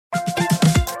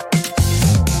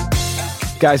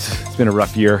Guys, it's been a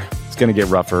rough year. It's going to get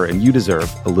rougher, and you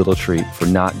deserve a little treat for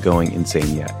not going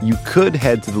insane yet. You could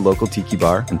head to the local tiki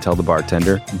bar and tell the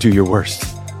bartender, do your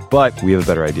worst. But we have a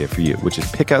better idea for you, which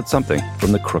is pick out something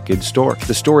from the Crooked store.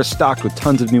 The store is stocked with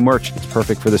tons of new merch. It's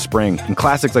perfect for the spring. And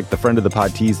classics like the Friend of the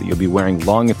Pod tees that you'll be wearing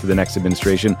long into the next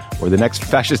administration or the next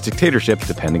fascist dictatorship,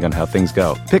 depending on how things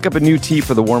go. Pick up a new tee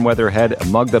for the warm weather ahead, a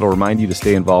mug that'll remind you to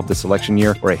stay involved this election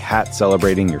year, or a hat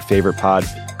celebrating your favorite pod.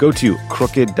 Go to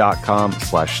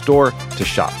crooked.com/store to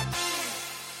shop.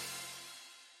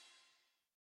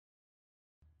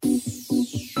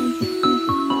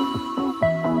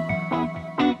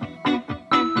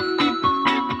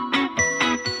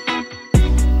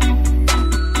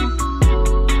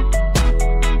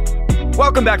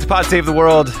 Welcome back to Pod Save the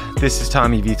World. This is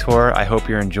Tommy Vitor. I hope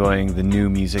you're enjoying the new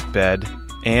music bed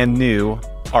and new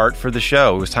art for the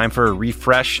show. It was time for a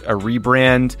refresh, a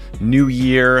rebrand, new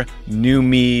year, new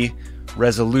me,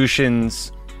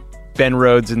 resolutions, Ben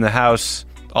Rhodes in the house,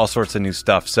 all sorts of new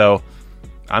stuff. So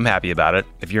I'm happy about it.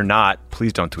 If you're not,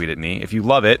 please don't tweet at me. If you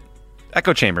love it,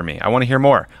 echo chamber me. I want to hear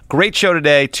more. Great show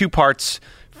today, 2 parts.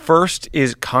 First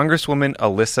is Congresswoman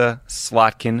Elissa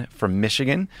Slotkin from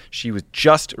Michigan. She was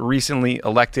just recently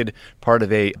elected part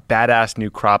of a badass new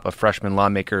crop of freshman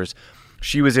lawmakers.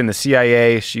 She was in the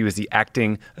CIA. She was the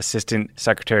acting assistant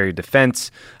secretary of defense.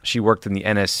 She worked in the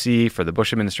NSC for the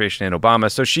Bush administration and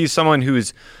Obama. So she's someone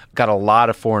who's got a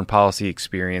lot of foreign policy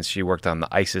experience. She worked on the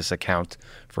ISIS account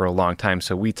for a long time.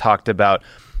 So we talked about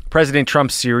President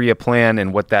Trump's Syria plan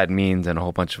and what that means and a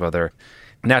whole bunch of other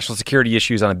national security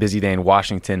issues on a busy day in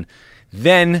Washington.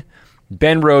 Then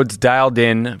Ben Rhodes dialed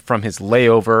in from his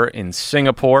layover in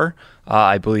Singapore.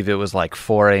 I believe it was like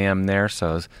 4 a.m. there, so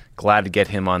I was glad to get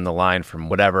him on the line from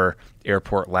whatever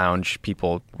airport lounge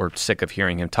people were sick of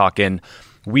hearing him talk in.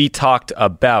 We talked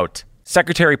about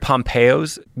Secretary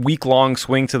Pompeo's week-long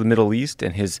swing to the Middle East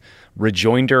and his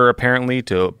rejoinder, apparently,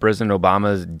 to President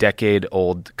Obama's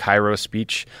decade-old Cairo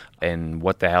speech and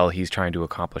what the hell he's trying to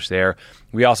accomplish there.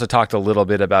 We also talked a little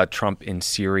bit about Trump in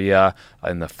Syria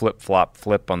and the flip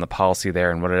on the policy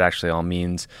there and what it actually all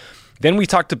means. Then we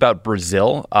talked about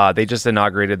Brazil. They just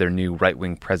inaugurated their new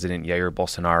right-wing president, Jair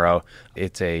Bolsonaro.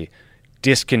 It's a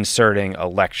disconcerting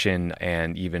election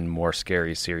and even more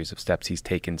scary series of steps he's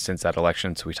taken since that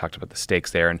election. So we talked about the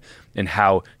stakes there and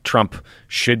how Trump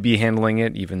should be handling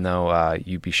it, even though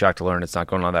you'd be shocked to learn it's not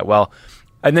going on that well.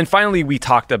 And then finally, we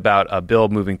talked about a bill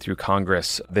moving through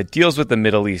Congress that deals with the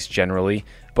Middle East generally,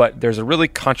 but there's a really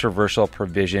controversial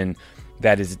provision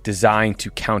that is designed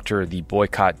to counter the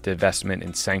boycott, divestment,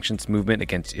 and sanctions movement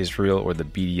against Israel, or the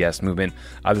BDS movement.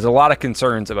 There's a lot of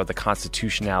concerns about the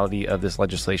constitutionality of this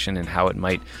legislation and how it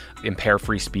might impair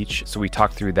free speech. So we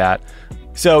talked through that.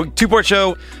 So 2-part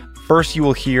show. First, you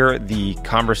will hear the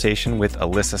conversation with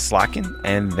Elissa Slotkin,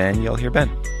 and then you'll hear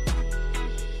Ben.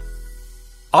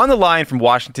 On the line from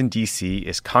Washington, D.C.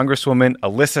 is Congresswoman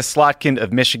Elissa Slotkin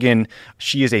of Michigan.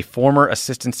 She is a former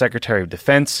Assistant Secretary of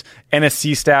Defense,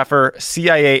 NSC staffer,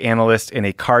 CIA analyst, and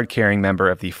a card-carrying member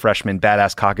of the Freshman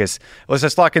Badass Caucus. Elissa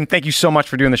Slotkin, thank you so much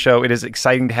for doing the show. It is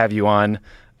exciting to have you on.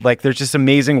 There's this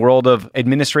amazing world of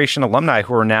administration alumni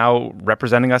who are now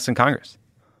representing us in Congress.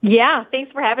 Yeah, thanks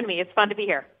for having me. It's fun to be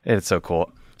here. It's so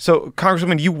cool. So,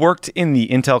 Congresswoman, you worked in the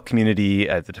intel community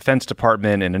at the Defense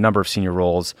Department in a number of senior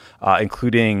roles,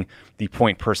 including the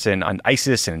point person on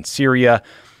ISIS and Syria.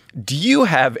 Do you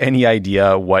have any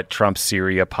idea what Trump's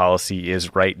Syria policy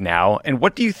is right now? And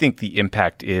what do you think the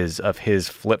impact is of his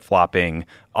flip-flopping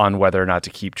on whether or not to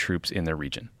keep troops in the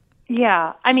region?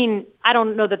 Yeah, I mean, I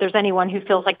don't know that there's anyone who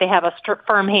feels like they have a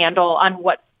firm handle on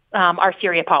what our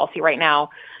Syria policy right now.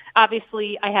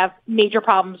 Obviously, I have major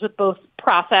problems with both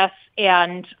process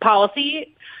and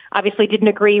policy. Obviously, didn't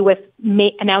agree with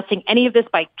announcing any of this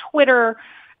by Twitter.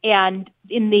 And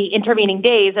in the intervening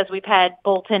days, as we've had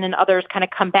Bolton and others kind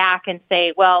of come back and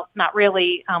say, well, not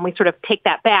really, we sort of take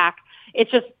that back.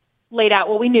 It's just laid out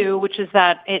what we knew, which is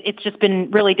that it's just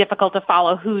been really difficult to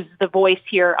follow who's the voice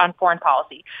here on foreign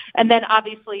policy. And then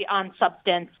obviously on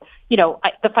substance,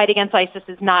 the fight against ISIS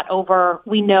is not over.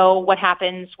 We know what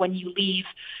happens when you leave,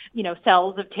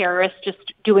 cells of terrorists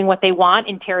just doing what they want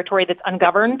in territory that's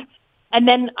ungoverned. And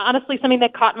then honestly, something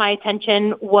that caught my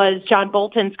attention was John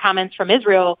Bolton's comments from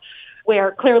Israel,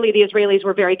 where clearly the Israelis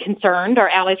were very concerned. Our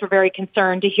allies were very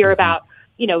concerned to hear about,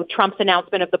 Trump's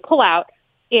announcement of the pullout.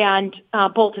 And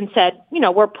Bolton said,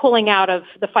 we're pulling out of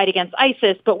the fight against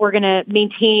ISIS, but we're going to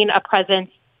maintain a presence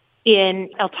in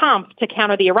El Tanf to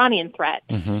counter the Iranian threat.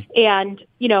 Mm-hmm. And,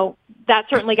 that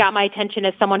certainly got my attention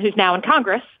as someone who's now in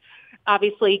Congress.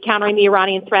 Obviously, countering the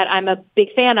Iranian threat, I'm a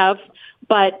big fan of,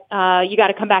 but you got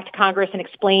to come back to Congress and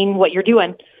explain what you're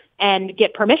doing. and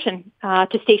get permission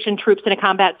to station troops in a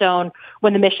combat zone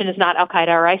when the mission is not al-Qaeda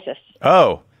or ISIS.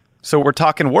 Oh, so we're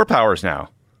talking war powers now.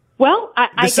 Well, I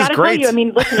got to tell you, I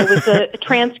mean, listen, it was a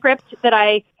transcript that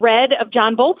I read of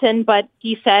John Bolton, but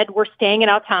he said, we're staying in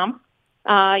Al-Tam,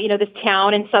 this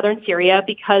town in southern Syria,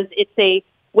 because it's a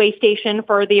way station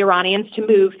for the Iranians to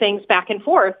move things back and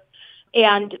forth.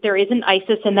 And there is an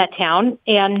ISIS in that town.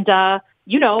 And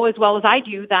you know as well as I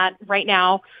do that right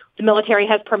now the military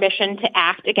has permission to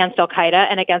act against al-Qaeda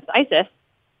and against ISIS.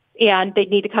 And they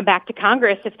need to come back to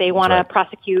Congress if they want to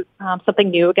prosecute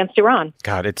something new against Iran.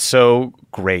 God, it's so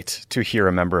great to hear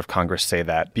a member of Congress say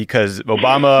that, because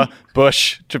Obama,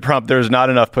 Bush to Trump, there's not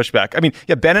enough pushback. I mean,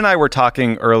 yeah, Ben and I were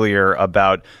talking earlier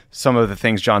about some of the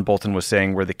things John Bolton was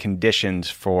saying were the conditions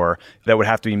for that would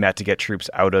have to be met to get troops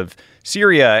out of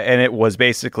Syria. And it was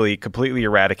basically completely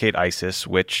eradicate ISIS,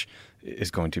 which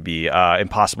is going to be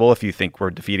impossible if you think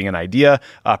we're defeating an idea,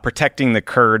 protecting the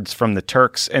Kurds from the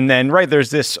Turks. And then,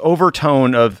 there's this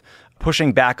overtone of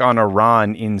pushing back on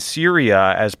Iran in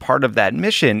Syria as part of that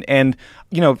mission. And,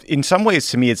 in some ways,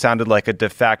 to me, it sounded like a de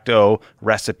facto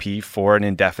recipe for an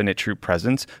indefinite troop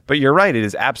presence. But you're right, it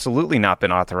has absolutely not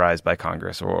been authorized by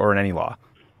Congress or in any law.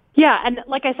 Yeah, and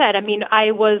like I said, I mean, I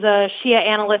was a Shia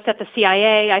analyst at the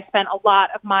CIA. I spent a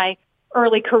lot of my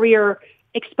early career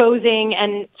exposing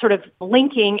and sort of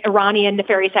linking Iranian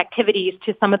nefarious activities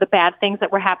to some of the bad things that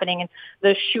were happening and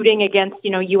the shooting against,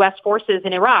 U.S. forces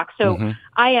in Iraq. So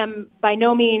I am by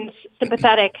no means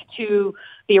sympathetic to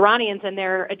the Iranians and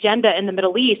their agenda in the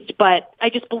Middle East, but I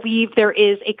just believe there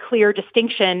is a clear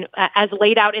distinction as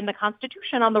laid out in the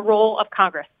Constitution on the role of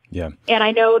Congress. Yeah. And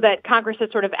I know that Congress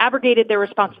has sort of abrogated their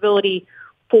responsibility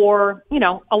for,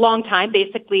 a long time,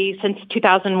 basically since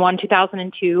 2001,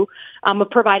 2002, of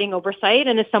providing oversight.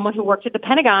 And as someone who worked at the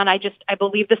Pentagon, I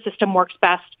believe the system works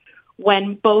best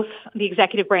when both the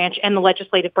executive branch and the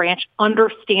legislative branch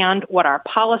understand what our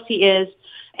policy is,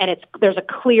 and there's a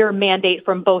clear mandate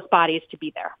from both bodies to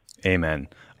be there. Amen.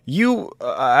 You,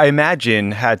 I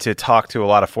imagine, had to talk to a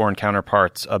lot of foreign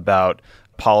counterparts about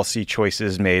policy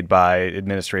choices made by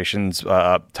administrations,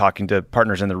 talking to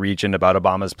partners in the region about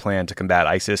Obama's plan to combat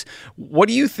ISIS. What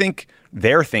do you think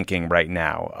they're thinking right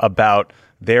now about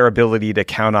their ability to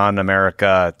count on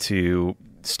America to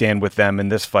stand with them in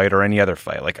this fight or any other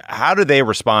fight? Like, how do they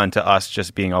respond to us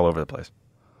just being all over the place?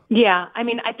 Yeah, I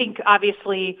mean, I think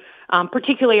obviously,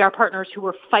 particularly our partners who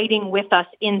were fighting with us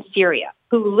in Syria,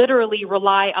 who literally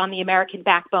rely on the American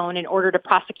backbone in order to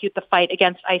prosecute the fight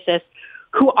against ISIS,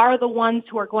 who are the ones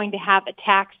who are going to have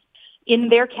attacks in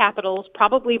their capitals,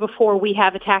 probably before we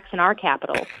have attacks in our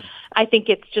capital. I think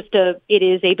it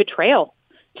is a betrayal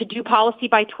to do policy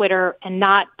by Twitter and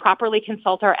not properly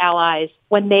consult our allies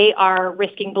when they are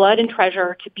risking blood and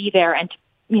treasure to be there and to,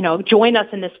 join us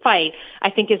in this fight. I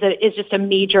think is just a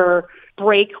major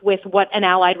break with what an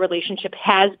allied relationship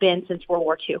has been since World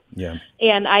War II. Yeah.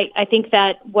 And I think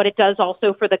that what it does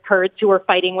also for the Kurds who are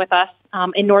fighting with us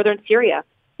in northern Syria.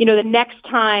 The next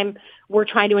time we're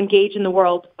trying to engage in the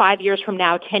world 5 years from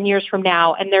now, 10 years from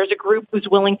now, and there's a group who's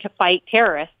willing to fight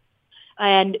terrorists,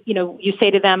 and, you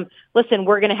say to them, listen,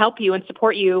 we're going to help you and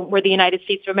support you. We're the United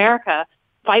States of America.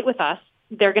 Fight with us.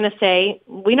 They're going to say,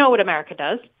 we know what America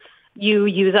does. You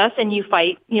use us and you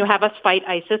fight, have us fight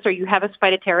ISIS, or you have us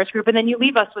fight a terrorist group, and then you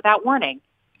leave us without warning.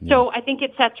 So I think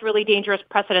it sets really dangerous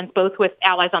precedents, both with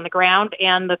allies on the ground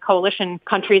and the coalition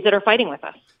countries that are fighting with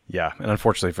us. Yeah, and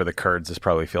unfortunately for the Kurds, this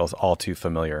probably feels all too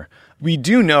familiar. We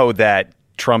do know that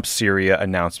Trump's Syria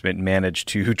announcement managed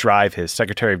to drive his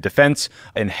Secretary of Defense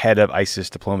and head of ISIS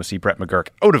diplomacy, Brett McGurk,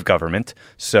 out of government.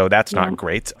 So that's not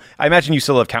great. I imagine you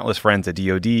still have countless friends at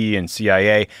DOD and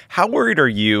CIA. How worried are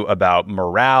you about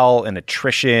morale and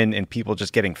attrition and people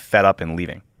just getting fed up and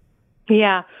leaving?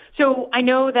 Yeah. So I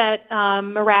know that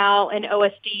morale in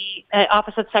OSD,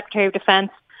 Office of Secretary of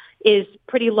Defense, is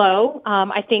pretty low.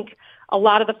 I think a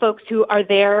lot of the folks who are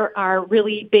there are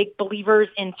really big believers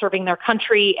in serving their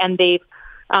country, and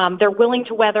they're willing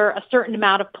to weather a certain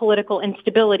amount of political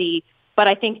instability. But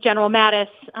I think General Mattis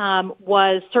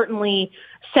was certainly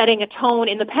setting a tone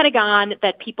in the Pentagon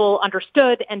that people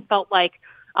understood and felt like,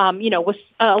 was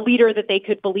a leader that they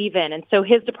could believe in. And so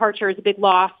his departure is a big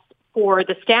loss for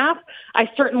the staff. I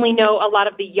certainly know a lot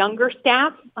of the younger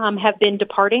staff have been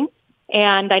departing.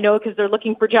 And I know because they're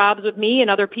looking for jobs with me and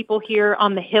other people here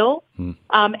on the Hill. And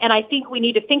I think we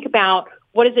need to think about,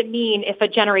 what does it mean if a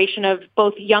generation of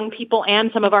both young people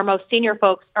and some of our most senior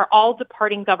folks are all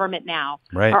departing government now,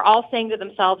 are all saying to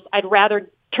themselves, I'd rather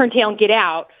turn tail and get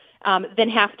out than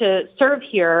have to serve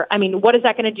here. I mean, what is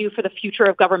that going to do for the future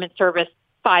of government service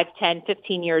 5, 10,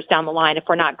 15 years down the line if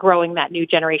we're not growing that new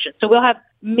generation. So we'll have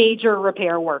major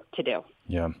repair work to do.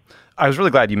 Yeah. I was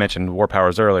really glad you mentioned war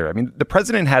powers earlier. I mean, the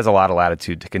president has a lot of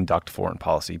latitude to conduct foreign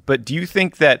policy. But do you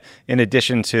think that in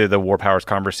addition to the war powers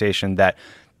conversation, that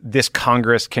this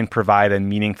Congress can provide a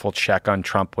meaningful check on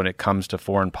Trump when it comes to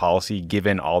foreign policy,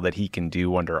 given all that he can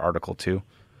do under Article 2?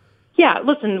 Yeah,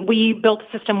 listen, we built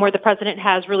a system where the president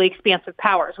has really expansive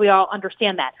powers. We all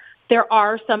understand that. There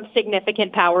are some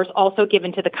significant powers also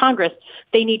given to the Congress.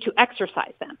 They need to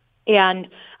exercise them. And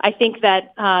I think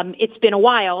that it's been a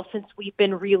while since we've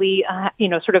been really,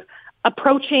 sort of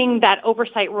approaching that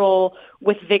oversight role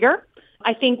with vigor.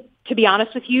 I think, to be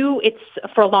honest with you, it's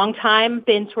for a long time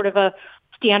been sort of a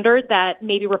standard that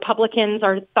maybe Republicans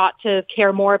are thought to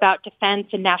care more about defense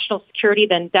and national security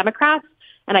than Democrats.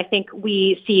 And I think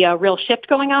we see a real shift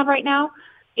going on right now.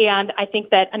 And I think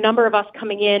that a number of us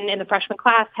coming in the freshman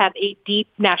class have a deep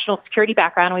national security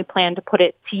background, and we plan to put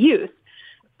it to use.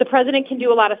 The president can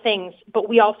do a lot of things, but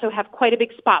we also have quite a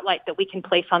big spotlight that we can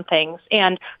place on things.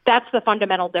 And that's the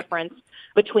fundamental difference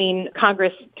between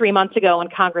Congress 3 months ago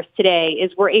and Congress today,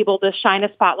 is we're able to shine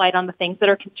a spotlight on the things that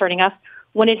are concerning us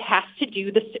when it has to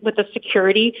do with the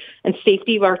security and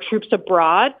safety of our troops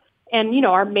abroad and,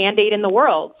 our mandate in the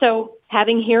world. So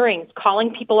having hearings,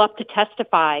 calling people up to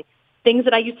testify, things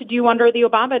that I used to do under the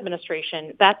Obama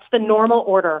administration, that's the normal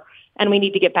order, and we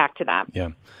need to get back to that. Yeah.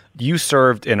 You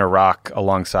served in Iraq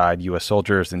alongside U.S.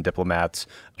 soldiers and diplomats.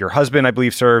 Your husband, I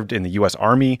believe, served in the U.S.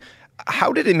 Army.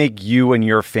 How did it make you and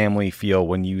your family feel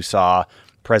when you saw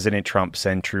President Trump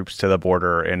send troops to the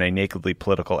border in a nakedly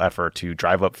political effort to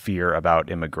drive up fear about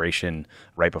immigration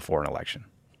right before an election?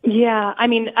 Yeah, I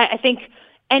mean, I think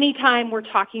anytime we're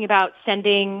talking about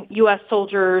sending U.S.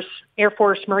 soldiers, Air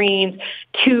Force, Marines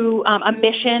to a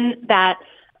mission that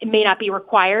may not be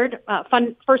required,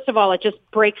 first of all, it just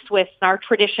breaks with our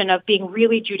tradition of being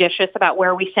really judicious about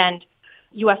where we send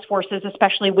U.S. forces,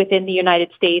 especially within the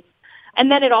United States.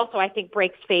 And then it also, I think,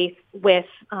 breaks faith with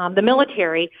the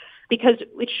military, because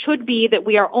it should be that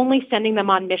we are only sending them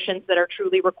on missions that are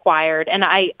truly required. And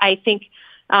I think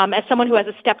as someone who has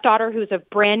a stepdaughter who's a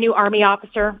brand new Army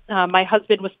officer, my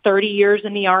husband was 30 years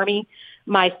in the Army.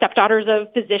 My stepdaughter's a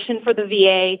physician for the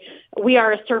VA. We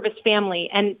are a service family.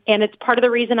 And it's part of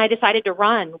the reason I decided to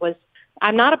run was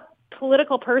I'm not a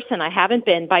political person. I haven't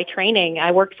been by training.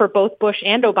 I worked for both Bush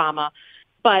and Obama.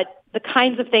 But the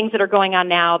kinds of things that are going on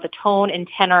now, the tone and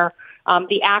tenor,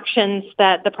 the actions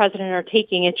that the president are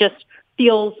taking, it just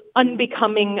feels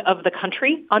unbecoming of the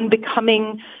country,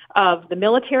 unbecoming of the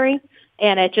military.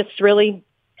 And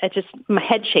my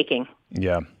head shaking.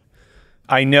 Yeah.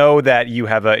 I know that you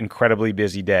have an incredibly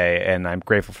busy day, and I'm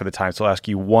grateful for the time. So I'll ask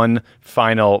you one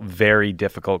final, very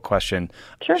difficult question.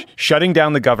 Sure. Shutting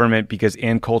down the government because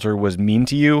Ann Coulter was mean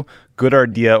to you, good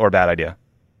idea or bad idea?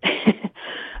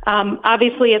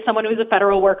 Obviously, as someone who's a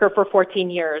federal worker for 14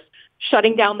 years,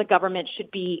 shutting down the government should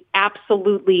be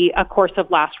absolutely a course of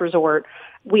last resort.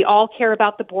 We all care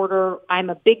about the border.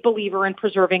 I'm a big believer in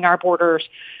preserving our borders,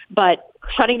 but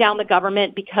shutting down the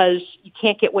government because you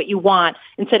can't get what you want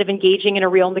instead of engaging in a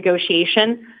real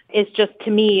negotiation is just, to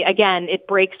me, again, it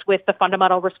breaks with the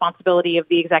fundamental responsibility of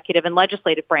the executive and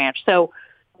legislative branch. So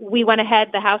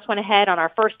the House went ahead on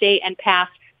our first date and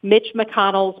passed Mitch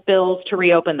McConnell's bills to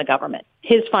reopen the government,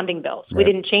 his funding bills. Right. We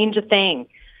didn't change a thing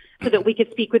so that we could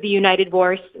speak with the united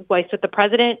voice with the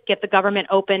president, get the government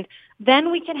opened.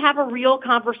 Then we can have a real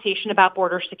conversation about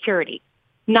border security,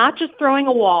 not just throwing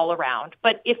a wall around.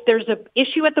 But if there's an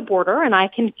issue at the border, and I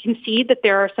can concede that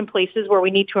there are some places where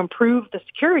we need to improve the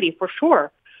security for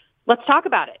sure, let's talk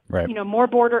about it. Right. More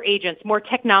border agents, more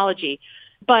technology.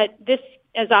 But this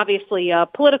is obviously a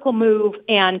political move,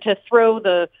 and to throw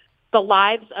the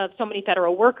lives of so many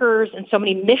federal workers and so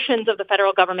many missions of the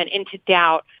federal government into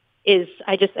doubt is,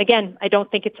 I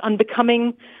don't think it's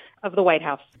unbecoming of the White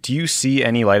House. Do you see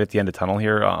any light at the end of the tunnel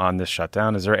here on this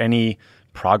shutdown? Is there any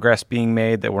progress being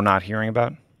made that we're not hearing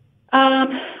about?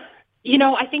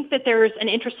 I think that there's an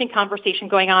interesting conversation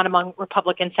going on among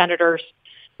Republican senators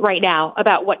right now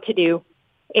about what to do.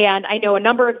 And I know a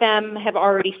number of them have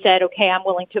already said, okay, I'm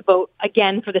willing to vote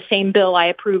again for the same bill I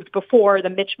approved before,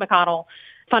 the Mitch McConnell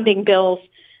funding bills.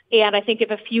 And I think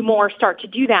if a few more start to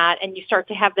do that and you start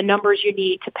to have the numbers you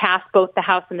need to pass both the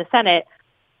House and the Senate,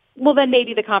 well, then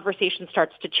maybe the conversation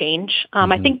starts to change.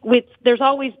 I think there's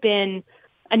always been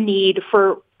a need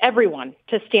for everyone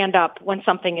to stand up when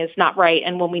something is not right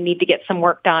and when we need to get some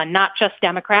work done, not just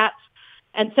Democrats.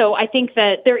 And so I think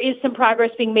that there is some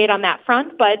progress being made on that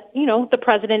front. But, the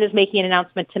president is making an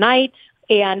announcement tonight,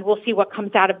 and we'll see what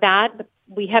comes out of that.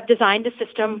 We have designed a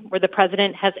system where the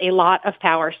president has a lot of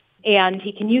powers, and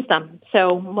he can use them.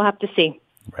 So we'll have to see.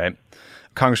 Right.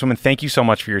 Congresswoman, thank you so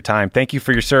much for your time. Thank you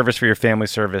for your service, for your family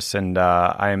service. And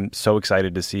I'm so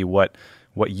excited to see what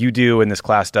you do and this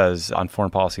class does on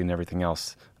foreign policy and everything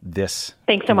else this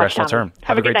Thanks so much, congressional Tommy. term.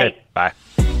 Have a great day. Bye.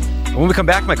 When we come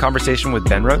back, my conversation with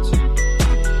Ben Rhodes.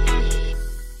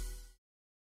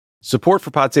 Support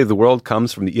for Pod Save the World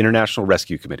comes from the International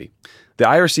Rescue Committee. The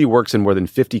IRC works in more than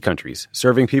 50 countries,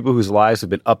 serving people whose lives have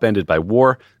been upended by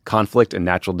war, conflict, and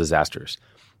natural disasters.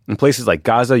 In places like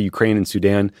Gaza, Ukraine, and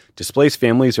Sudan, displaced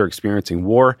families are experiencing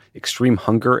war, extreme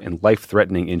hunger, and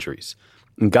life-threatening injuries.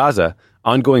 In Gaza,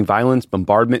 ongoing violence,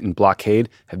 bombardment, and blockade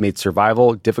have made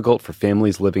survival difficult for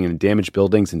families living in damaged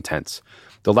buildings and tents.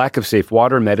 The lack of safe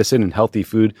water, medicine, and healthy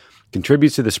food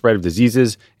contributes to the spread of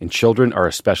diseases, and children are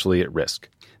especially at risk.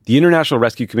 The International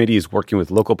Rescue Committee is working with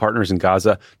local partners in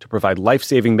Gaza to provide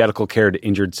life-saving medical care to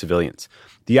injured civilians.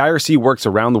 The IRC works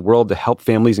around the world to help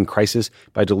families in crisis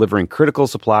by delivering critical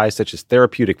supplies such as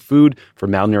therapeutic food for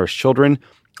malnourished children,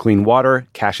 clean water,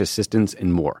 cash assistance,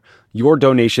 and more. Your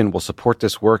donation will support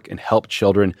this work and help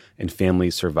children and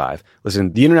families survive.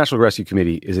 Listen, the International Rescue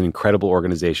Committee is an incredible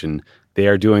organization. They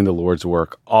are doing the Lord's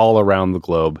work all around the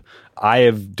globe. I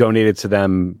have donated to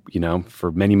them,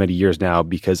 for many, many years now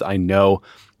because I know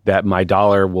that my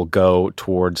dollar will go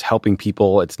towards helping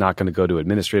people. It's not going to go to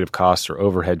administrative costs or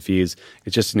overhead fees.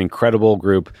 It's just an incredible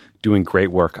group doing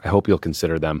great work. I hope you'll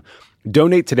consider them.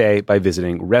 Donate today by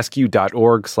visiting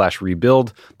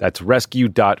rescue.org/rebuild. That's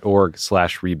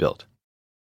rescue.org/rebuild.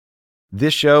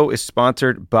 This show is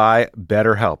sponsored by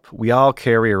BetterHelp. We all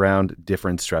carry around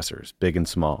different stressors, big and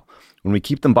small. When we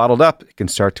keep them bottled up, it can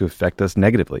start to affect us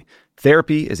negatively.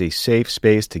 Therapy is a safe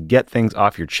space to get things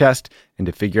off your chest and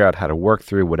to figure out how to work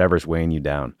through whatever's weighing you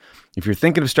down. If you're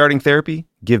thinking of starting therapy,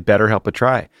 give BetterHelp a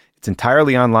try. It's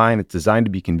entirely online. It's designed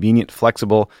to be convenient,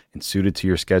 flexible, and suited to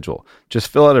your schedule. Just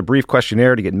fill out a brief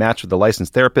questionnaire to get matched with a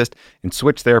licensed therapist and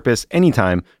switch therapists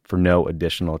anytime for no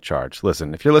additional charge.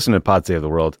 Listen, if you're listening to Pod Save the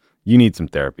World, you need some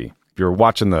therapy. If you're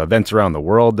watching the events around the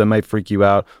world that might freak you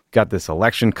out, got this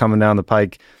election coming down the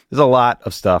pike. There's a lot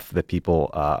of stuff that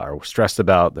people are stressed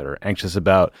about, that are anxious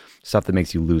about, stuff that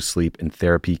makes you lose sleep, and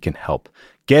therapy can help.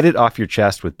 Get it off your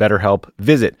chest with BetterHelp.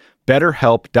 Visit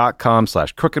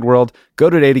BetterHelp.com/crookedworld. Go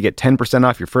today to get 10%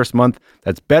 off your first month.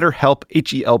 That's BetterHelp,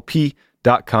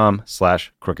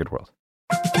 HELP.com/crookedworld.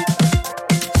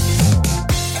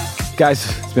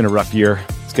 Guys, it's been a rough year.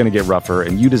 It's going to get rougher,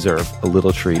 and you deserve a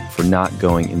little treat for not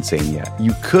going insane yet.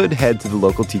 You could head to the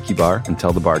local tiki bar and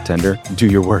tell the bartender, do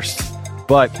your worst.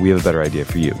 But we have a better idea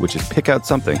for you, which is pick out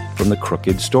something from the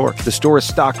Crooked store. The store is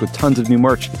stocked with tons of new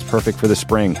merch. It's perfect for the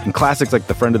spring. And classics like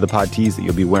the Friend of the Pod tees that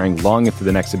you'll be wearing long into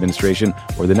the next administration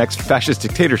or the next fascist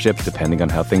dictatorship, depending on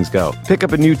how things go. Pick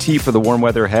up a new tee for the warm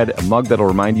weather ahead, a mug that'll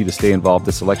remind you to stay involved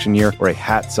this election year, or a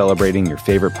hat celebrating your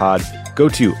favorite pod. Go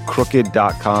to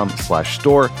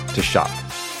crooked.com/store to shop.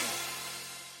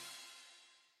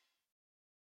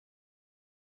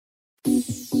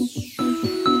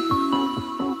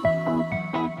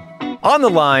 On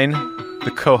the line,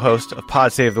 the co-host of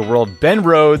Pod Save the World, Ben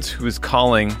Rhodes, who is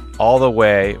calling all the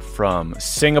way from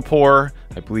Singapore.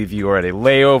 I believe you are at a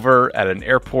layover at an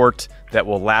airport that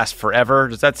will last forever.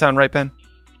 Does that sound right, Ben?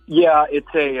 Yeah, it's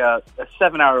a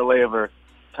 7-hour layover,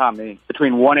 Tommy,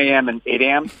 between 1 a.m. and 8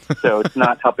 a.m., so it's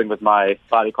not helping with my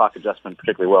body clock adjustment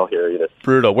particularly well here either.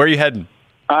 Brutal. Where are you heading?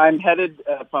 I'm headed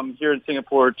from here in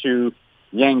Singapore to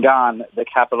Yangon, the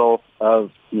capital of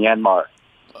Myanmar.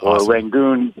 Awesome. Or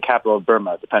Rangoon, the capital of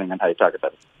Burma, depending on how you talk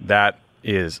about it. That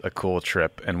is a cool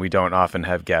trip, and we don't often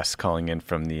have guests calling in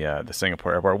from the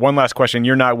Singapore airport. One last question.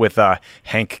 You're not with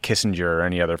Hank Kissinger or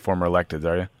any other former electeds,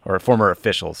 are you? Or former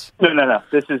officials? No.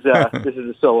 This is a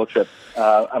solo trip.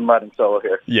 I'm riding solo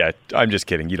here. Yeah, I'm just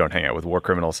kidding. You don't hang out with war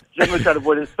criminals. Generally try to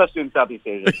avoid it, especially in Southeast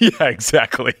Asia. Yeah,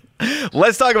 exactly.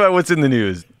 Let's talk about what's in the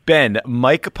news. Ben,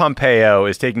 Mike Pompeo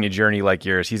is taking a journey like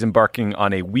yours. He's embarking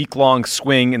on a week-long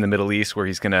swing in the Middle East where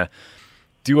he's going to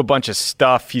do a bunch of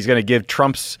stuff. He's going to give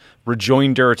Trump's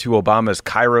rejoinder to Obama's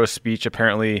Cairo speech.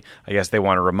 Apparently, I guess they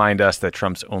want to remind us that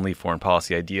Trump's only foreign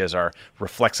policy ideas are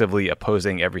reflexively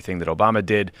opposing everything that Obama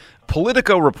did.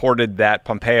 Politico reported that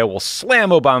Pompeo will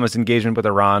slam Obama's engagement with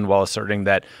Iran while asserting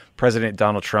that President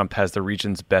Donald Trump has the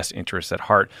region's best interests at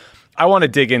heart. I want to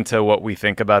dig into what we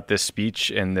think about this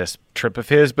speech and this trip of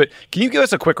his, but can you give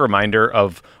us a quick reminder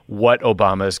of what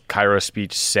Obama's Cairo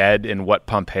speech said and what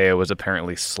Pompeo was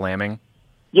apparently slamming?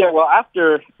 Yeah, well,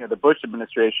 after the Bush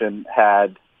administration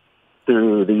had,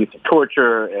 through the use of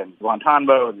torture and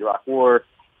Guantanamo and the Iraq War,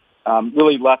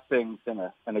 really left things in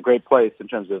a great place in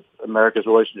terms of America's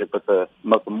relationship with the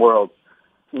Muslim world,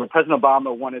 President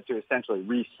Obama wanted to essentially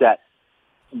reset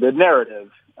the narrative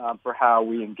for how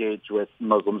we engage with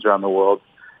Muslims around the world.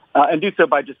 and do so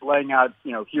by just laying out,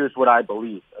 here's what I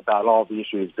believe about all the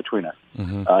issues between us.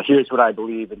 Here's what I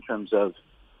believe in terms of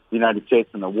the United States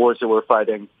and the wars that we're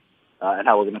fighting and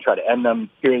how we're going to try to end them.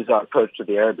 Here's our approach to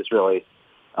the Arab-Israeli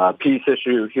peace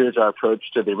issue. Here's our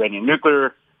approach to the Iranian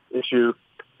nuclear issue.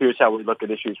 Here's how we look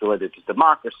at issues related to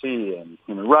democracy and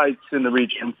human rights in the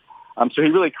region. So he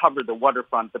really covered the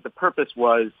waterfront, but the purpose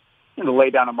was to lay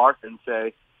down a marker and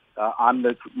say, I'm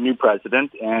the new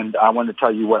president, and I want to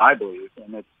tell you what I believe.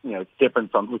 And it's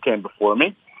different from who came before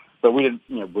me. But we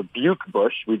didn't rebuke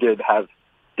Bush. We did have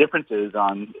differences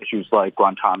on issues like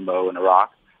Guantanamo and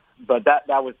Iraq, but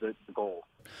that was the goal.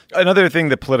 Another thing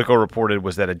that Politico reported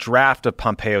was that a draft of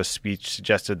Pompeo's speech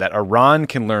suggested that Iran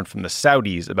can learn from the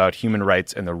Saudis about human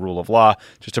rights and the rule of law.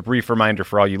 Just a brief reminder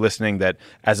for all you listening that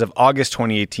as of August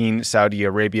 2018, Saudi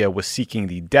Arabia was seeking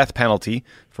the death penalty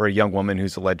for a young woman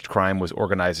whose alleged crime was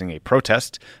organizing a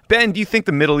protest. Ben, do you think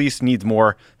the Middle East needs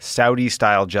more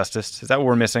Saudi-style justice? Is that what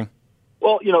we're missing?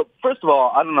 Well, first of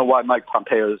all, I don't know why Mike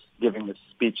Pompeo is giving this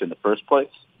speech in the first place.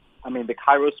 I mean, the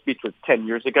Cairo speech was 10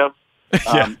 years ago.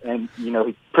 Yeah. And,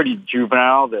 he's pretty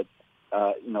juvenile that,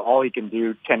 all he can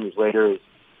do 10 years later is,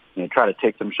 try to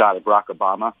take some shot at Barack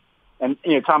Obama. And,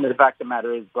 Tommy, the fact of the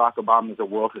matter is Barack Obama is a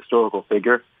world historical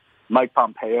figure. Mike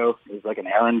Pompeo is like an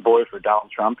errand boy for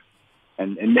Donald Trump.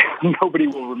 And nobody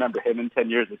will remember him in 10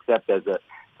 years except as a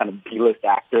kind of B-list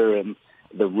actor and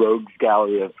the rogues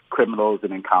gallery of criminals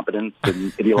and incompetents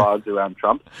and ideologues around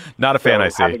Trump. Not a fan, so, I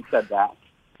see. Having said that,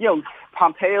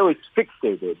 Pompeo is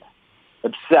fixated,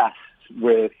 obsessed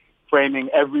with framing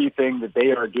everything that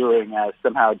they are doing as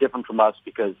somehow different from us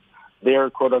because they're,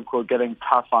 quote unquote, getting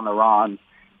tough on Iran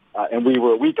and we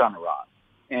were weak on Iran.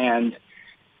 And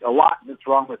a lot that's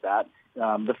wrong with that.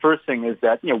 The first thing is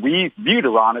that, we viewed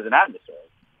Iran as an adversary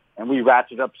and we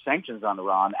ratcheted up sanctions on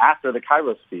Iran after the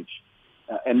Cairo speech.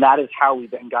 And that is how we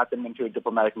then got them into a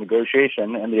diplomatic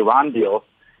negotiation. And the Iran deal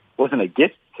wasn't a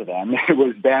gift to them. It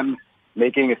was them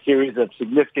making a series of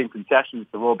significant concessions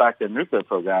to roll back their nuclear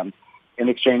program in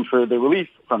exchange for the relief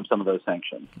from some of those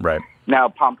sanctions. Right. Now,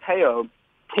 Pompeo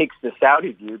takes the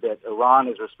Saudi view that Iran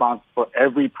is responsible for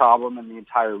every problem in the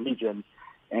entire region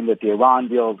and that the Iran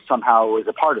deal somehow is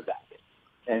a part of that.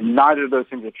 And neither of those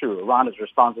things are true. Iran is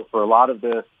responsible for a lot of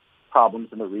the problems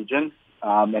in the region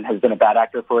and has been a bad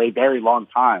actor for a very long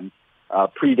time,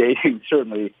 predating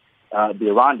certainly the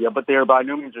Iran deal, but they are by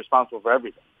no means responsible for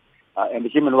everything. And the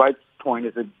human rights point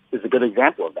is a good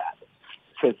example of that.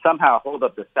 To somehow hold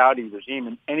up the Saudi regime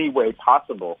in any way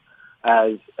possible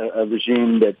as a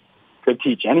regime that could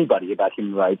teach anybody about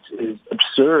human rights is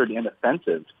absurd and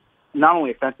offensive. Not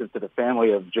only offensive to the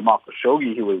family of Jamal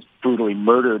Khashoggi, who was brutally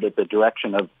murdered at the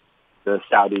direction of the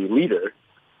Saudi leader,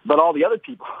 but all the other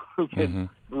people who've been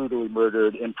brutally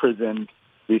murdered, imprisoned.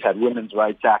 We've had women's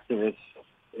rights activists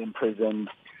imprisoned.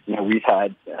 We've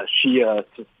had Shia,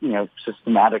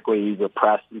 systematically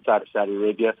repressed inside of Saudi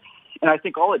Arabia. And I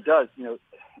think all it does,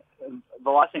 the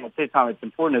last thing I'd say, Tom, it's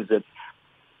important is that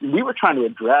we were trying to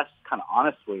address kind of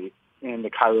honestly in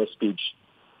the Cairo speech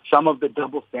some of the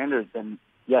double standards and,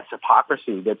 yes,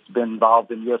 hypocrisy that's been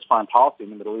involved in U.S. foreign policy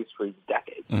in the Middle East for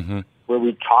decades, where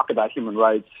we talk about human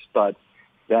rights but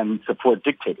then support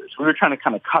dictators. We were trying to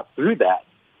kind of cut through that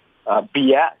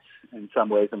BS in some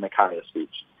ways in the Cairo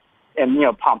speech. And,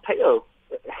 Pompeo,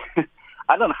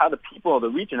 I don't know how the people of the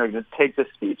region are going to take this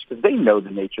speech because they know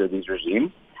the nature of these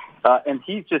regimes. And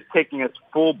he's just taking us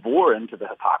full bore into the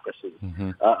hypocrisy.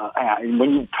 And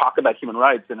when you talk about human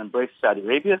rights and embrace Saudi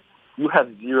Arabia, you have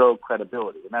zero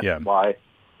credibility. And that's why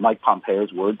Mike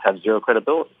Pompeo's words have zero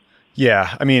credibility.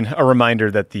 Yeah, I mean, a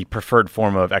reminder that the preferred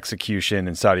form of execution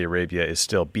in Saudi Arabia is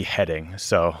still beheading.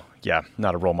 So, yeah,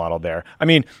 not a role model there. I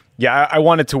mean, yeah, I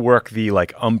wanted to work the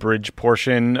umbrage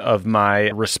portion of my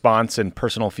response and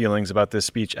personal feelings about this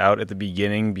speech out at the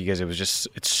beginning because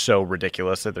it's so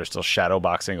ridiculous that they're still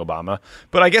shadowboxing Obama.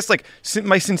 But I guess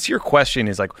my sincere question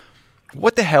is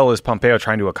what the hell is Pompeo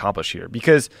trying to accomplish here?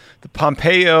 Because the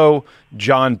Pompeo,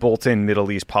 John Bolton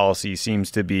Middle East policy seems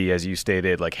to be, as you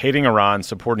stated, hating Iran,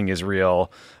 supporting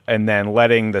Israel, and then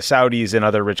letting the Saudis and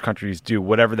other rich countries do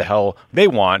whatever the hell they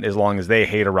want as long as they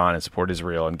hate Iran and support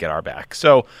Israel and get our back.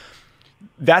 So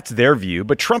that's their view.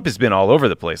 But Trump has been all over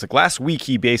the place. Last week,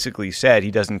 he basically said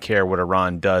he doesn't care what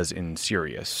Iran does in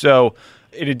Syria. So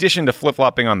in addition to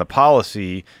flip-flopping on the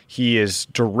policy, he is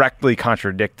directly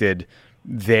contradicted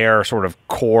their sort of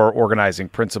core organizing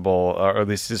principle, or at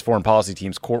least his foreign policy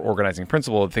team's core organizing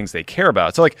principle of things they care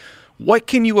about. So what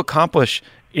can you accomplish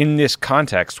in this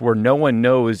context where no one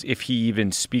knows if he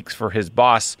even speaks for his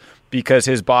boss because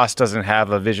his boss doesn't have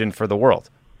a vision for the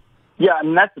world? Yeah, I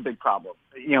mean, that's the big problem,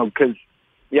 because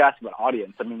you asked about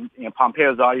audience. I mean,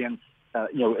 Pompeo's audience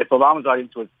if Obama's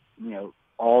audience was,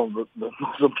 all the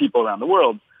Muslim people around the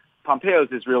world, Pompeo's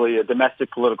is really a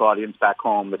domestic political audience back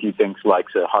home that he thinks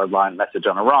likes a hardline message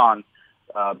on Iran,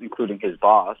 including his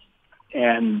boss,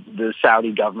 and the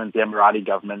Saudi government, the Emirati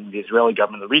government, the Israeli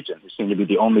government of the region, who seem to be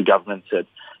the only governments that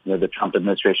the Trump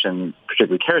administration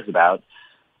particularly cares about,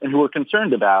 and who are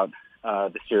concerned about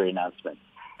the Syria announcement.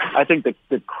 I think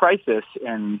the crisis,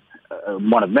 and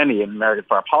one of many in American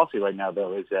foreign policy right now,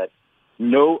 though, is that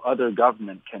no other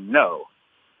government can know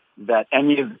that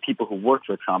any of the people who work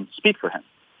for Trump speak for him.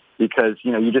 Because,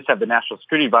 you just have the National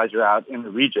Security Advisor out in the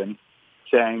region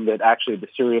saying that actually the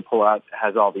Syria pullout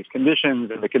has all these conditions,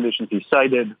 and the conditions he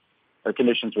cited are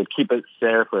conditions would keep us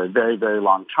there for a very, very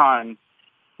long time.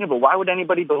 But why would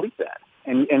anybody believe that?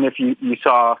 And if you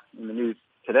saw in the news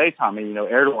today, Tommy,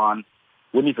 Erdogan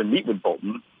wouldn't even meet with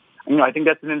Bolton. I think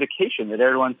that's an indication that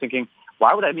Erdogan's thinking,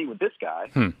 why would I meet with this guy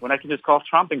when I can just call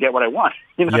Trump and get what I want?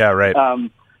 Yeah, right.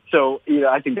 So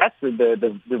I think that's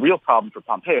the real problem for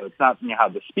Pompeo. It's not how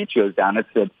the speech goes down. It's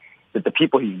that the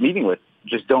people he's meeting with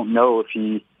just don't know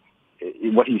if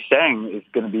what he's saying is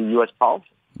going to be U.S. policy.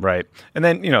 Right. And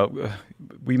then,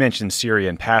 we mentioned Syria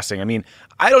in passing. I mean,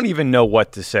 I don't even know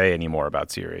what to say anymore about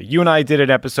Syria. You and I did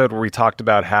an episode where we talked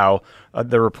about how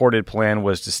the reported plan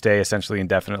was to stay essentially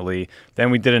indefinitely. Then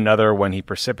we did another when he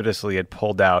precipitously had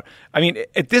pulled out. I mean,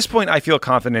 at this point, I feel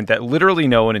confident that literally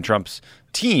no one in Trump's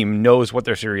team knows what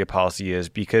their Syria policy is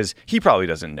because he probably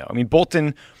doesn't know. I mean,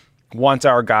 Bolton wants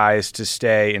our guys to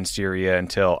stay in Syria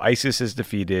until ISIS is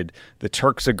defeated, the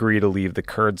Turks agree to leave the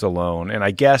Kurds alone, and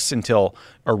I guess until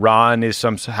Iran is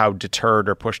somehow deterred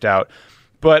or pushed out.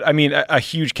 But, I mean, a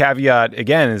huge caveat,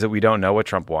 again, is that we don't know what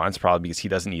Trump wants, probably because he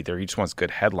doesn't either. He just wants good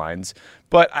headlines.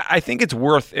 But I think it's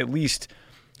worth at least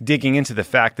digging into the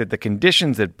fact that the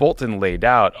conditions that Bolton laid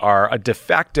out are a de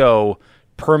facto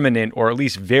permanent or at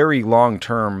least very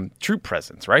long-term troop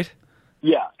presence, right?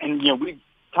 Yeah, and, we've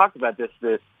talked about this.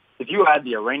 If you add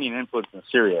the Iranian influence in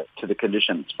Syria to the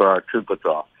conditions for our troop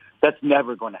withdrawal, that's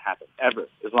never going to happen, ever,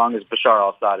 as long as Bashar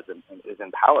al-Assad is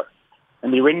in power.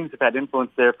 And the Iranians have had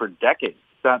influence there for decades.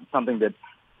 It's not something that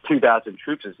 2,000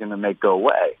 troops is going to make go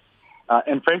away.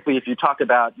 And frankly, if you talk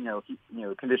about,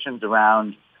 conditions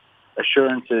around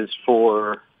assurances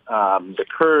for the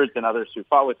Kurds and others who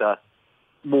fought with us,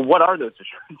 well, what are those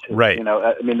assurances? Right. In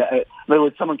other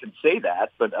words, someone can say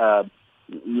that, but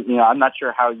I'm not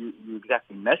sure how you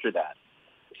exactly measure that.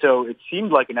 So it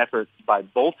seemed like an effort by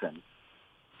Bolton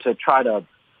to try to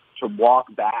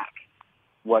walk back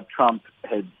what Trump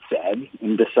had said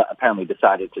and apparently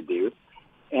decided to do,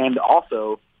 and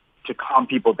also to calm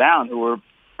people down who were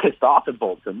pissed off at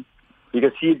Bolton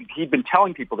because he'd been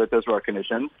telling people that those were our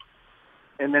conditions,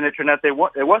 and then it turned out it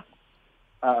wasn't.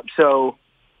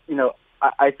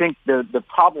 I think the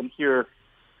problem here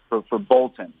for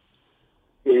Bolton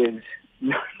is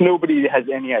nobody has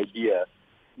any idea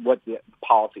what the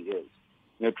policy is.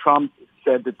 Trump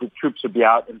said that the troops would be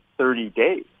out in 30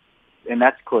 days, and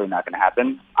that's clearly not going to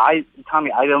happen.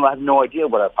 Tommy, I have no idea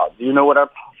what our policy. Do you know what our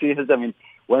policy is? I mean,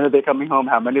 when are they coming home?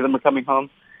 How many of them are coming home?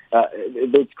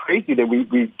 It's crazy that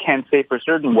we can't say for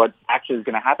certain what actually is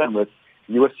going to happen with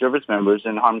U.S. service members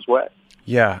in harm's way.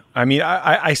 Yeah, I mean,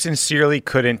 I sincerely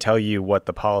couldn't tell you what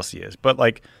the policy is, but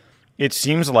it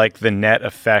seems like the net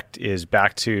effect is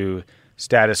back to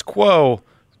status quo,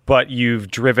 but you've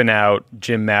driven out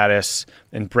Jim Mattis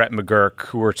and Brett McGurk,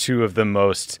 who are two of the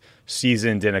most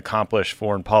seasoned and accomplished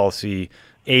foreign policy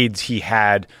aides he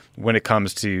had when it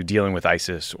comes to dealing with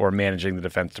ISIS or managing the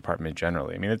Defense Department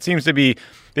generally. I mean, they seem to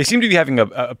be having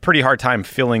a pretty hard time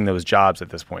filling those jobs at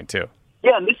this point, too.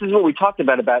 Yeah, and this is what we talked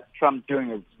about Trump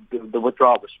doing the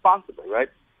withdrawal responsibly, right?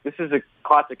 This is a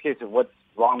classic case of what's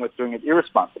wrong with doing it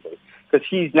irresponsibly, because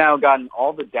he's now gotten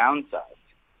all the downsides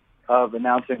of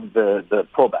announcing the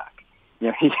pullback.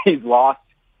 He's lost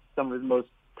some of his most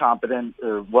competent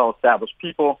or well-established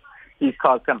people. He's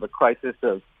caused kind of a crisis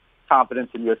of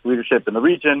confidence in U.S. leadership in the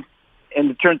region,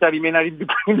 and it turns out he may not even be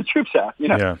bringing the troops out.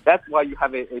 That's why you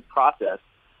have a process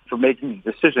for making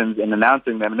these decisions and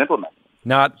announcing them and implementing them.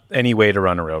 Not any way to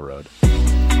run a railroad.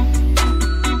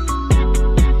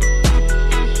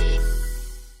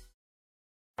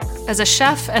 As a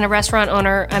chef and a restaurant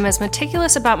owner, I'm as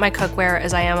meticulous about my cookware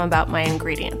as I am about my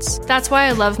ingredients. That's why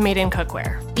I love Made in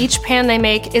Cookware. Each pan they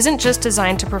make isn't just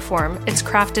designed to perform, it's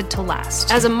crafted to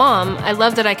last. As a mom, I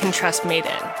love that I can trust Made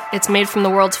in. It's made from the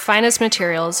world's finest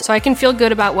materials, so I can feel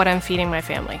good about what I'm feeding my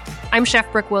family. I'm Chef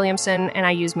Brooke Williamson, and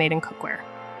I use Made in Cookware.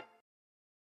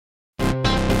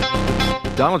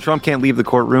 Donald Trump can't leave the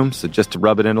courtroom, so just to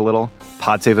rub it in a little,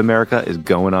 Pod Save America is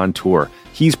going on tour.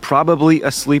 He's probably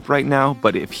asleep right now,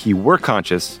 but if he were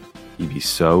conscious, You'd be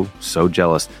so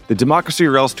jealous. The Democracy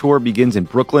or Else tour begins in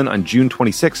Brooklyn on June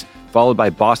 26th, followed by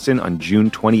Boston on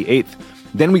June 28th.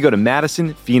 Then we go to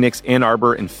Madison, Phoenix, Ann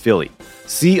Arbor, and Philly.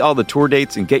 See all the tour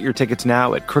dates and get your tickets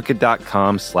now at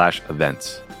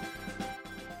crooked.com/events.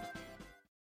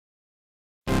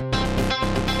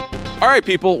 All right,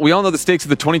 people, we all know the stakes of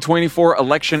the 2024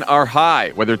 election are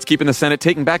high, whether it's keeping the Senate,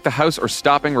 taking back the House, or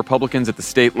stopping Republicans at the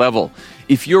state level.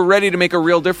 If you're ready to make a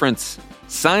real difference,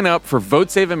 sign up for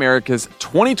Vote Save America's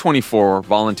 2024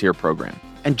 volunteer program.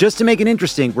 And just to make it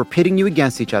interesting, we're pitting you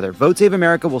against each other. Vote Save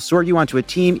America will sort you onto a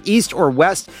team, east or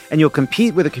west, and you'll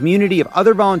compete with a community of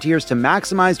other volunteers to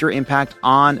maximize your impact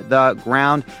on the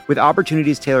ground with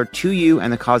opportunities tailored to you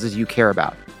and the causes you care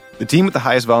about. The team with the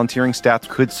highest volunteering stats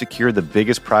could secure the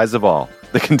biggest prize of all,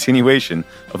 the continuation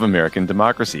of American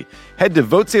democracy. Head to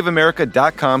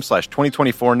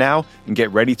votesaveamerica.com/2024 now and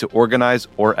get ready to organize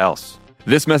or else.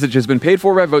 This message has been paid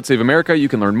for by Vote Save America. You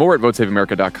can learn more at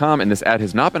votesaveamerica.com, and this ad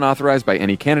has not been authorized by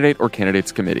any candidate or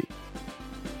candidates committee.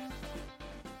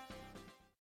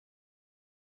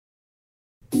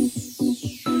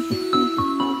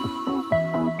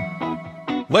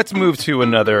 Let's move to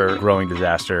another growing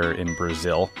disaster in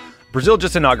Brazil. Brazil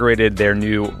just inaugurated their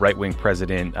new right-wing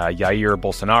president, Jair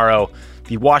Bolsonaro.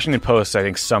 The Washington Post, I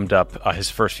think, summed up his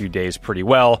first few days pretty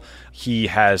well. He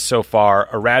has so far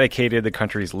eradicated the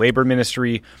country's labor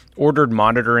ministry, ordered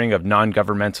monitoring of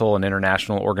non-governmental and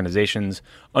international organizations,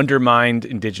 undermined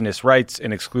indigenous rights,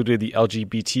 and excluded the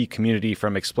LGBT community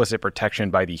from explicit protection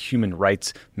by the Human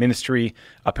Rights Ministry.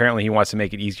 Apparently, he wants to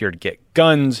make it easier to get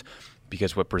guns,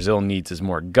 because what Brazil needs is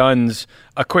more guns.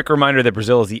 A quick reminder that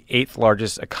Brazil is the 8th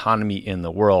largest economy in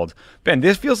the world. Ben,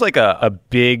 this feels like a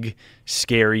big,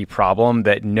 scary problem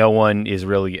that no one is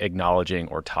really acknowledging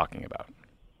or talking about.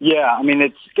 Yeah, I mean,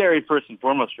 it's scary first and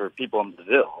foremost for people in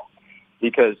Brazil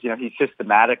because, he's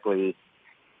systematically,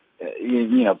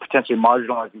 potentially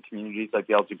marginalizing communities like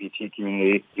the LGBT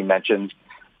community you mentioned.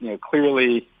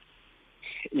 Clearly,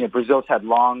 Brazil's had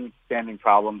long-standing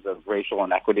problems of racial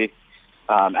inequity.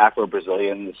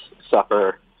 Afro-Brazilians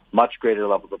suffer much greater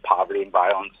levels of poverty and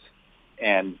violence,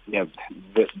 and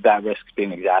that risk is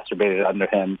being exacerbated under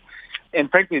him. And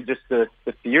frankly, just the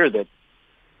fear that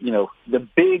the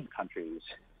big countries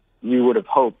you would have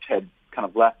hoped had kind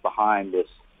of left behind this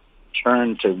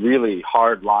turn to really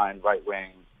hard-line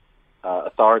right-wing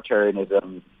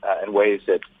authoritarianism in ways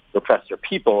that repress their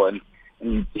people, and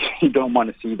you don't want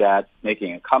to see that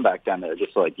making a comeback down there,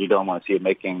 just like you don't want to see it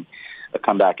making a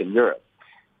comeback in Europe.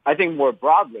 I think more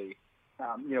broadly,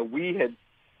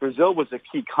 Brazil was a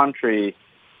key country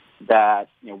that,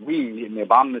 we in the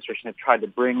Obama administration have tried to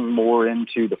bring more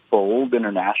into the fold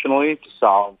internationally to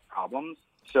solve problems.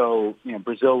 So,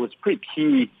 Brazil was a pretty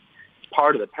key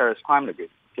part of the Paris Climate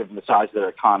Agreement, given the size of their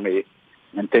economy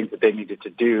and things that they needed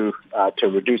to do to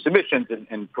reduce emissions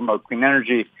and promote clean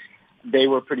energy. They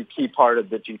were a pretty key part of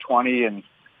the G20 and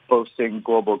boasting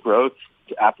global growth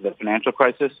after the financial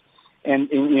crisis. And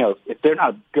if they're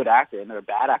not a good actor and they're a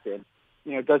bad actor,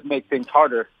 it does make things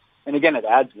harder. And again, it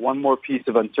adds one more piece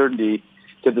of uncertainty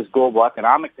to this global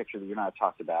economic picture that you and I have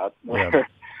talked about, where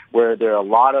there are a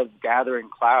lot of gathering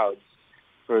clouds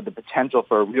for the potential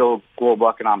for a real global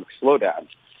economic slowdown.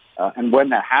 And when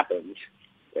that happens,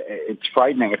 it's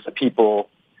frightening if the people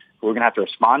who are going to have to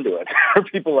respond to it are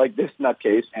people like this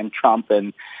nutcase and Trump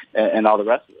and all the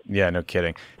rest of it. Yeah, no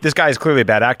kidding. This guy is clearly a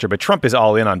bad actor, but Trump is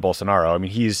all in on Bolsonaro. I mean,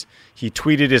 he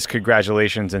tweeted his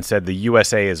congratulations and said the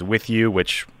USA is with you,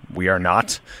 which we are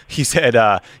not. He said,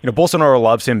 Bolsonaro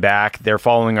loves him back. They're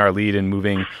following our lead in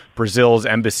moving Brazil's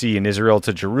embassy in Israel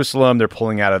to Jerusalem. They're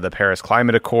pulling out of the Paris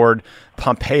Climate Accord.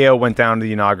 Pompeo went down to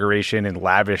the inauguration and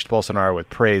lavished Bolsonaro with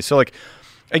praise. So,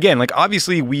 again,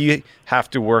 obviously we have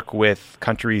to work with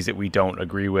countries that we don't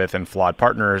agree with and flawed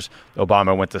partners.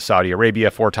 Obama went to Saudi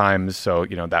Arabia 4 times, so,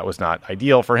 that was not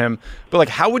ideal for him. But,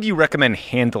 how would you recommend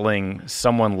handling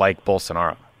someone like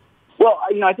Bolsonaro? Well,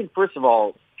 I think, first of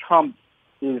all, Trump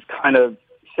is kind of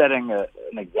setting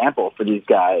an example for these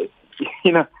guys.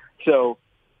 So,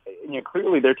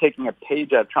 clearly they're taking a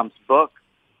page out of Trump's book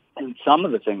in some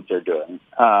of the things they're doing.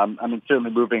 Certainly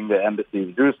moving the embassy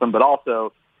to Jerusalem, but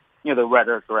also the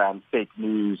rhetoric around fake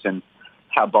news and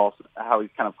how he's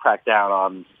kind of cracked down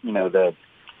on, the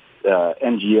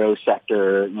NGO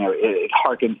sector. It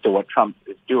harkens to what Trump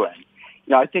is doing.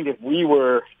 I think if we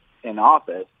were in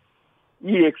office,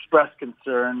 you express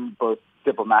concern both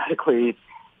diplomatically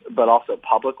but also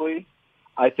publicly.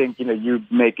 I think, you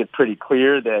make it pretty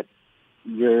clear that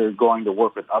you're going to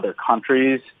work with other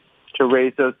countries to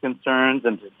raise those concerns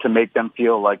and to make them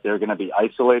feel like they're going to be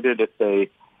isolated if they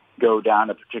go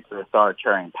down a particular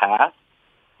authoritarian path.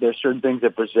 There's certain things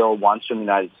that Brazil wants from the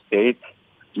United States,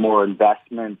 more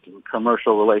investment in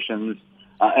commercial relations.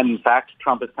 And in fact,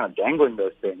 Trump is kind of dangling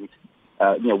those things.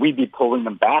 We'd be pulling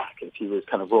them back if he was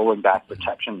kind of rolling back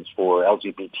protections for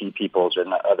LGBT peoples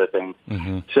and other things.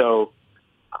 Mm-hmm. So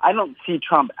I don't see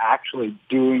Trump actually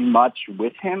doing much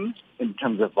with him in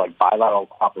terms of like bilateral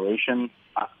cooperation.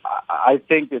 I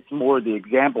think it's more the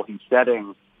example he's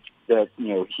setting that,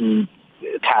 he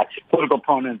attacks political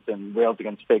opponents and rails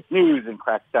against fake news and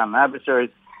cracks down on adversaries.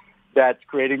 That's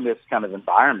creating this kind of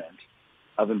environment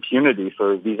of impunity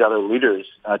for these other leaders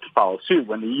to follow suit,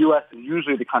 when the U.S. is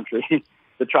usually the country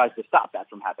that tries to stop that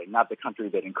from happening, not the country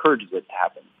that encourages it to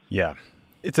happen. Yeah.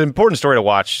 It's an important story to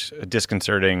watch, a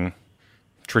disconcerting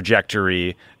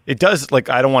trajectory. It does,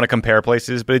 I don't want to compare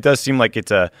places, but it does seem like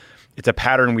it's a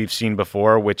pattern we've seen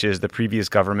before, which is the previous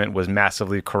government was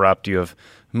massively corrupt. You have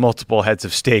multiple heads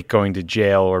of state going to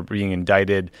jail or being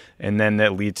indicted, and then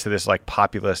that leads to this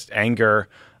populist anger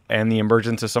and the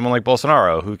emergence of someone like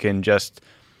Bolsonaro, who can just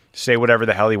say whatever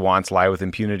the hell he wants, lie with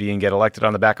impunity, and get elected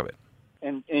on the back of it.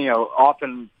 And,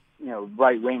 often,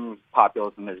 right-wing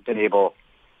populism has been able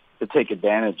to take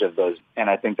advantage of those. And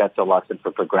I think that's a lesson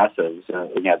for progressives,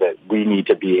 that we need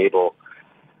to be able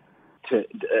to,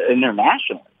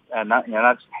 internationally, not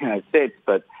just the United States,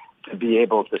 but to be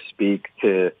able to speak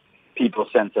to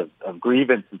people's sense of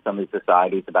grievance in some of these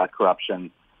societies about corruption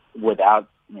without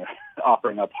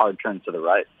offering up hard turns to the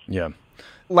right. Yeah.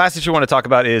 Last issue I want to talk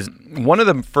about is one of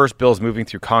the first bills moving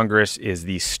through Congress is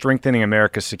the Strengthening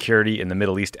America's Security in the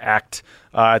Middle East Act.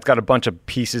 It's got a bunch of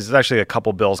pieces. It's actually a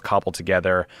couple bills cobbled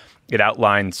together. It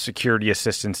outlines security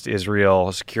assistance to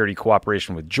Israel, security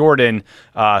cooperation with Jordan,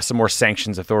 some more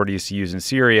sanctions authorities to use in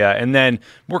Syria. And then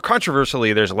more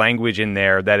controversially, there's language in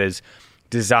there that is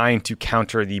designed to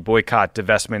counter the boycott,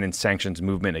 divestment, and sanctions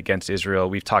movement against Israel.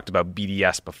 We've talked about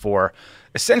BDS before.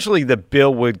 Essentially, the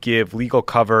bill would give legal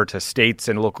cover to states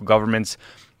and local governments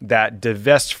that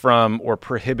divest from or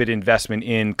prohibit investment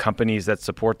in companies that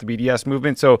support the BDS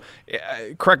movement. So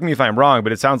correct me if I'm wrong,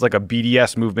 but it sounds like a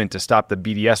BDS movement to stop the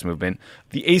BDS movement.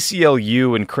 The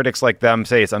ACLU and critics like them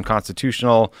say it's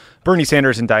unconstitutional. Bernie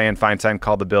Sanders and Dianne Feinstein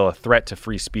called the bill a threat to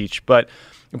free speech, but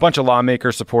a bunch of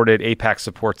lawmakers support it. AIPAC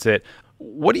supports it.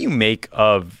 What do you make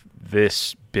of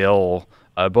this bill,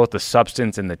 both the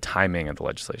substance and the timing of the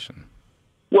legislation?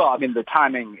 Well, I mean, the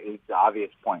timing is the obvious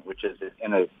point, which is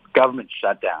in a government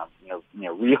shutdown,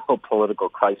 real political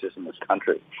crisis in this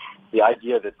country. The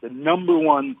idea that the number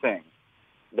one thing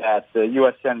that the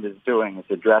U.S. Senate is doing is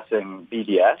addressing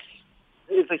BDS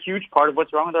is a huge part of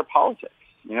what's wrong with our politics.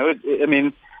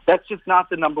 That's just not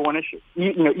the number one issue.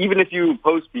 Even if you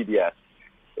oppose BDS,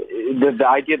 the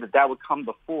idea that would come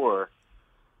before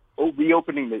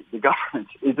reopening the government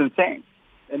is insane.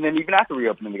 And then even after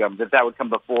reopening the government, that would come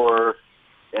before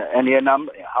any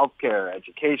number, healthcare,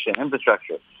 education,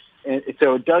 infrastructure. And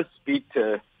so it does speak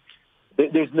to,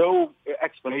 there's no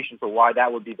explanation for why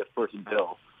that would be the first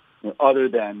bill, other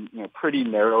than pretty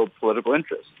narrow political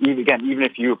interests. Even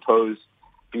if you oppose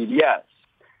BDS.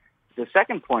 The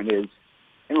second point is,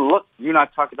 and look, you and I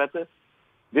have talked about this.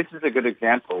 This is a good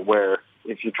example where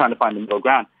if you're trying to find the middle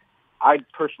ground, I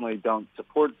personally don't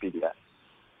support BDS,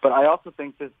 but I also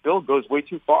think this bill goes way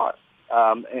too far.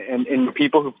 And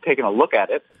people who've taken a look at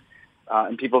it,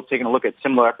 and people who've taken a look at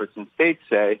similar efforts in states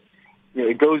say,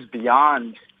 it goes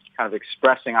beyond kind of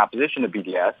expressing opposition to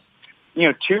BDS,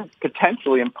 to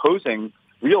potentially imposing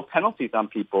real penalties on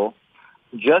people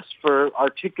just for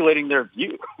articulating their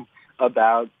view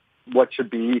about what should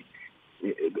be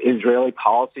Israeli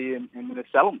policy in the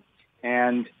settlement.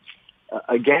 And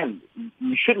again,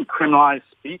 you shouldn't criminalize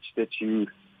speech that you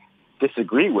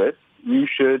disagree with. You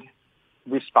should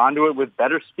respond to it with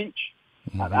better speech.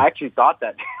 Mm-hmm. I actually thought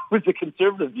that was a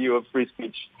conservative view of free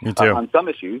speech on some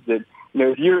issues, that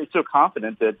if you're so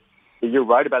confident that you're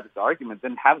right about this argument,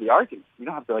 then have the argument. You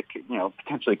don't have to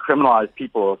potentially criminalize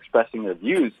people expressing their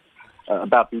views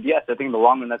about BDS. I think in the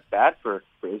long run that's bad for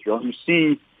Israel. You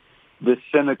see this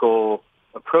cynical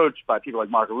approach by people like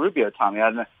Marco Rubio, Tommy. I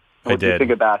don't know what you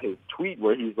think about his tweet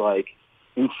where he's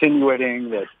insinuating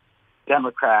that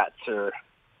Democrats are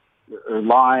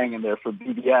lying and they're for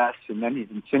BDS, and then he's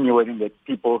insinuating that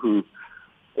people who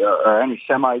are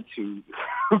anti-Semites who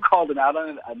called him out on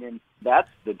it. I mean, that's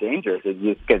the danger.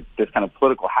 You just get this kind of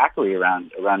political hackery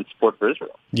around support for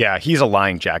Israel. Yeah, he's a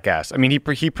lying jackass. I mean, he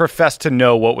professed to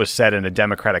know what was said in a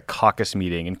Democratic caucus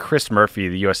meeting, and Chris Murphy,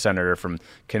 the U.S. Senator from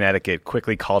Connecticut,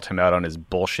 quickly called him out on his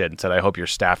bullshit and said, I hope your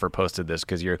staffer posted this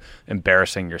because you're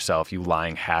embarrassing yourself, you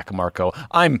lying hack, Marco.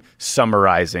 I'm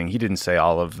summarizing. He didn't say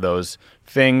all of those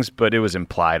things, but it was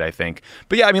implied, I think.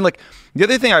 But yeah, I mean, the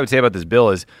other thing I would say about this bill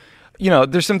is,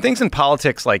 there's some things in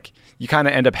politics, like you kind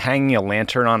of end up hanging a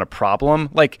lantern on a problem.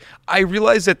 Like, I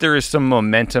realize that there is some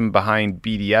momentum behind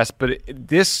BDS, but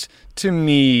this to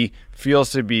me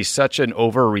feels to be such an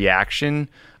overreaction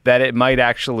that it might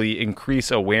actually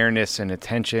increase awareness and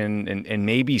attention and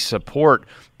maybe support,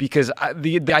 because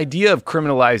the idea of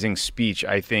criminalizing speech,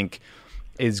 I think,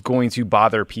 is going to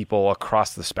bother people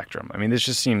across the spectrum. I mean, this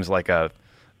just seems like a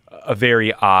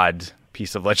very odd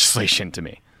piece of legislation to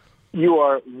me. You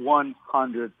are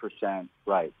 100%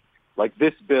 right. Like,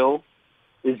 this bill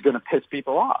is going to piss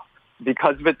people off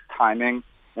because of its timing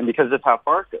and because of how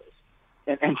far it goes.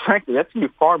 And frankly, that's going to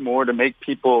do far more to make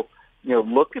people,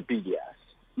 look at BDS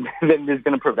than is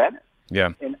going to prevent it.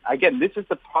 Yeah. And again, this is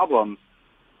the problem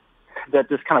that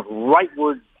this kind of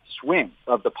rightward swing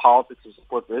of the politics of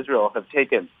support for Israel have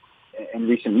taken in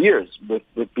recent years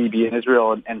with Bibi in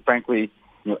Israel and frankly,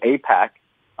 AIPAC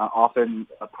often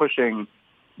pushing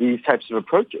these types of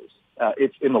approaches.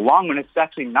 It's in the long run, it's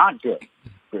actually not good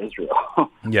for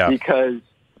Israel. Yeah. Because,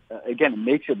 again, it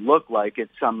makes it look like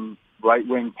it's some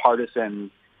right-wing partisan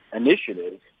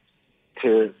initiative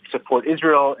to support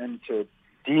Israel and to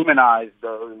demonize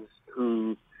those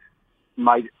who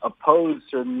might oppose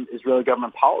certain Israeli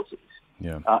government policies.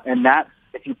 Yeah. And that,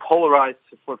 if you polarize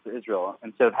support for Israel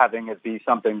instead of having it be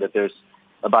something that there's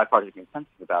a bipartisan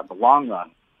consensus about in the long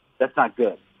run, that's not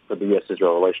good for the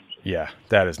U.S.-Israel relationship. Yeah,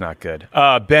 that is not good.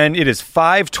 Ben, it is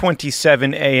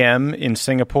 5:27 a.m. in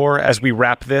Singapore as we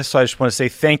wrap this. So I just want to say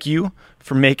thank you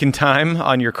for making time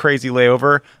on your crazy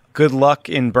layover. Good luck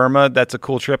in Burma. That's a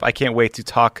cool trip. I can't wait to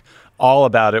talk all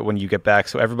about it when you get back.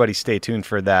 So everybody stay tuned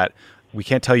for that. We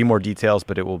can't tell you more details,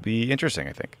 but it will be interesting,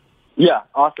 I think. Yeah,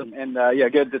 awesome. And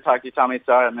good to talk to you, Tommy.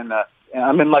 Sorry,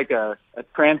 I'm in like a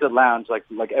transit lounge,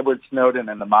 like Edward Snowden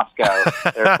in the Moscow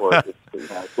airport.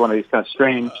 It's one of these kind of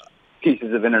strange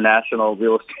pieces of international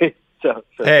real estate. So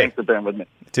hey, thanks for bearing with me.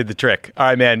 Did the trick. All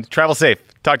right, man. Travel safe.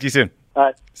 Talk to you soon. All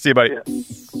right. See you, buddy. Yeah.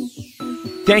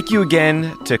 Thank you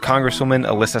again to Congresswoman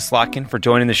Elissa Slotkin for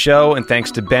joining the show, and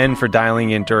thanks to Ben for dialing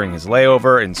in during his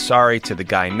layover, and sorry to the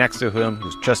guy next to him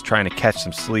who's just trying to catch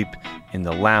some sleep in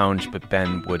the lounge, but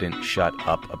Ben wouldn't shut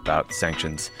up about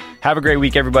sanctions. Have a great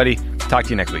week, everybody. Talk to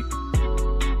you next week.